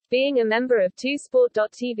Being a member of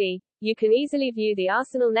 2sport.tv, you can easily view the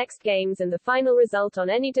Arsenal next games and the final result on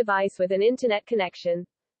any device with an internet connection.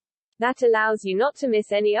 That allows you not to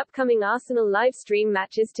miss any upcoming Arsenal live stream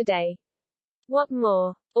matches today. What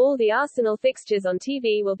more? All the Arsenal fixtures on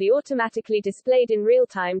TV will be automatically displayed in real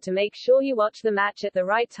time to make sure you watch the match at the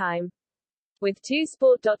right time. With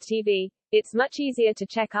 2sport.tv, it's much easier to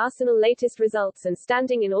check Arsenal latest results and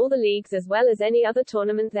standing in all the leagues as well as any other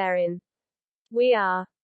tournament therein. We are